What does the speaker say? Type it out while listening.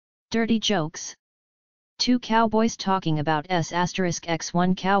Dirty jokes. Two cowboys talking about S**x.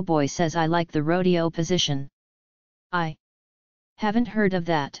 One cowboy says I like the rodeo position. I haven't heard of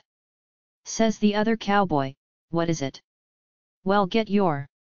that. Says the other cowboy, what is it? Well, get your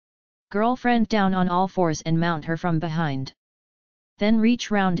girlfriend down on all fours and mount her from behind. Then reach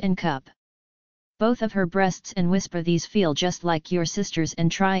round and cup both of her breasts and whisper these feel just like your sisters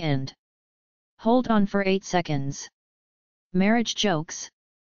and try and hold on for 8 seconds. Marriage jokes.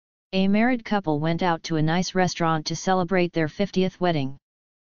 A married couple went out to a nice restaurant to celebrate their 50th wedding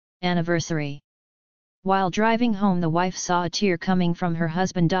anniversary. While driving home, the wife saw a tear coming from her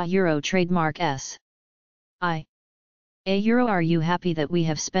husband. Euro trademark S. I. Euro, are you happy that we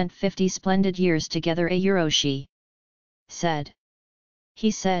have spent 50 splendid years together? Euro, she said. He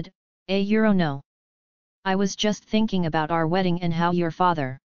said, Euro, no. I was just thinking about our wedding and how your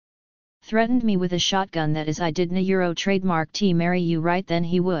father threatened me with a shotgun. That is, I did. Euro trademark T. Marry you right then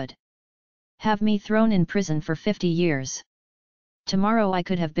he would have me thrown in prison for 50 years. Tomorrow I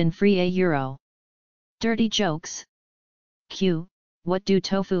could have been free. Euro. Dirty jokes. Q. What do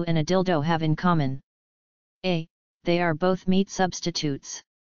tofu and a dildo have in common? A. They are both meat substitutes.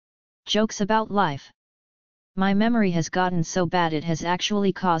 Jokes about life. My memory has gotten so bad it has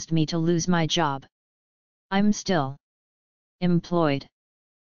actually caused me to lose my job. I'm still employed.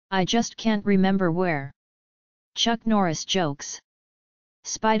 I just can't remember where. Chuck Norris jokes.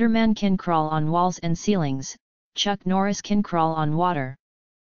 Spider-Man can crawl on walls and ceilings, Chuck Norris can crawl on water.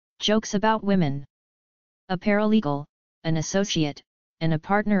 Jokes about women. A paralegal, an associate, and a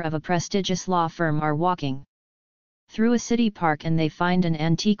partner of a prestigious law firm are walking through a city park and they find an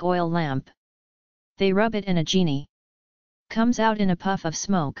antique oil lamp. They rub it and a genie comes out in a puff of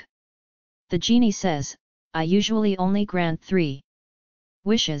smoke. The genie says, I usually only grant 3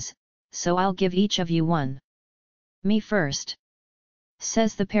 wishes, so I'll give each of you one. Me first.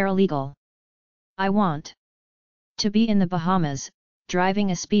 Says the paralegal. I want to be in the Bahamas, driving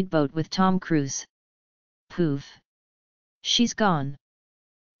a speedboat with Tom Cruise. Poof. She's gone.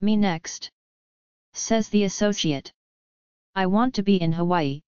 Me next. Says the associate. I want to be in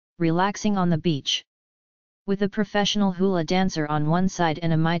Hawaii, relaxing on the beach with a professional hula dancer on one side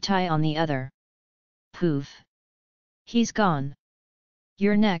and a Mai Tai on the other. Poof. He's gone.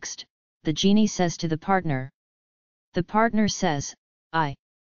 You're next, the genie says to the partner. The partner says, I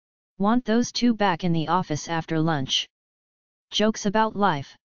want those 2 back in the office after lunch. Jokes about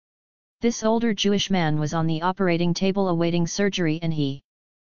life. This older Jewish man was on the operating table awaiting surgery and he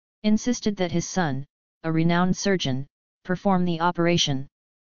insisted that his son, a renowned surgeon, perform the operation.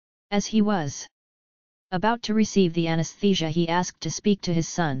 As he was about to receive the anesthesia, he asked to speak to his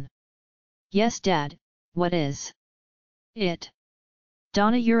son. Yes, Dad, what is it?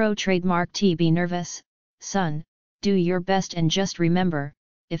 Donna Euro trademark T. Be nervous, son, do your best and just remember,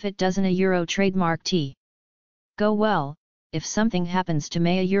 if it doesn't a Euro trademark T. go well, if something happens to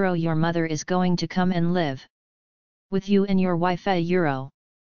May a Euro, your mother is going to come and live with you and your wife a Euro.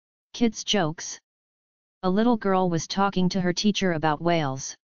 Kids jokes. A little girl was talking to her teacher about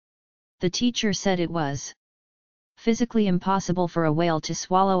whales. The teacher said it was physically impossible for a whale to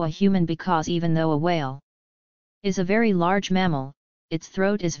swallow a human because even though a whale is a very large mammal, its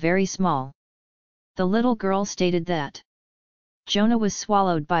throat is very small. The little girl stated that Jonah was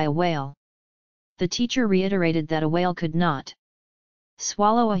swallowed by a whale. The teacher reiterated that a whale could not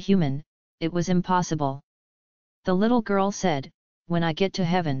swallow a human, it was impossible. The little girl said, when I get to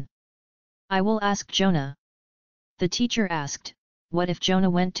heaven, I will ask Jonah. The teacher asked, what if Jonah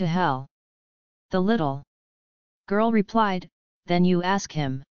went to hell? The little girl replied, then you ask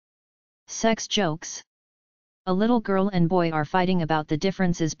him. Sex jokes. A little girl and boy are fighting about the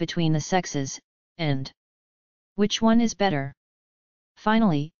differences between the sexes, and which one is better.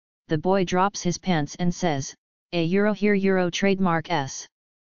 Finally, the boy drops his pants and says, a Euro here Euro trademark S.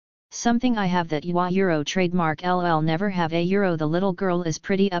 Something I have that you Euro trademark LL never have a Euro. The little girl is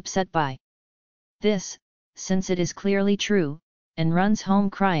pretty upset by this, since it is clearly true, and runs home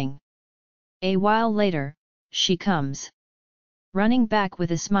crying. A while later, she comes running back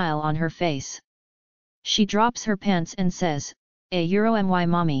with a smile on her face. She drops her pants and says, a Euro my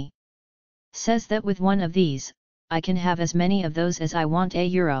mommy says that with one of these, I can have as many of those as I want a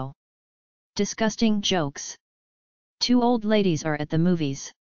Euro. Disgusting jokes. 2 old ladies are at the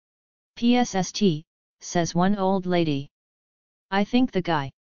movies. PSST, says one old lady. I think the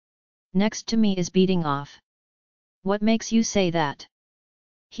guy next to me is beating off. What makes you say that?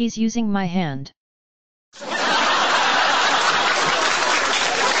 He's using my hand.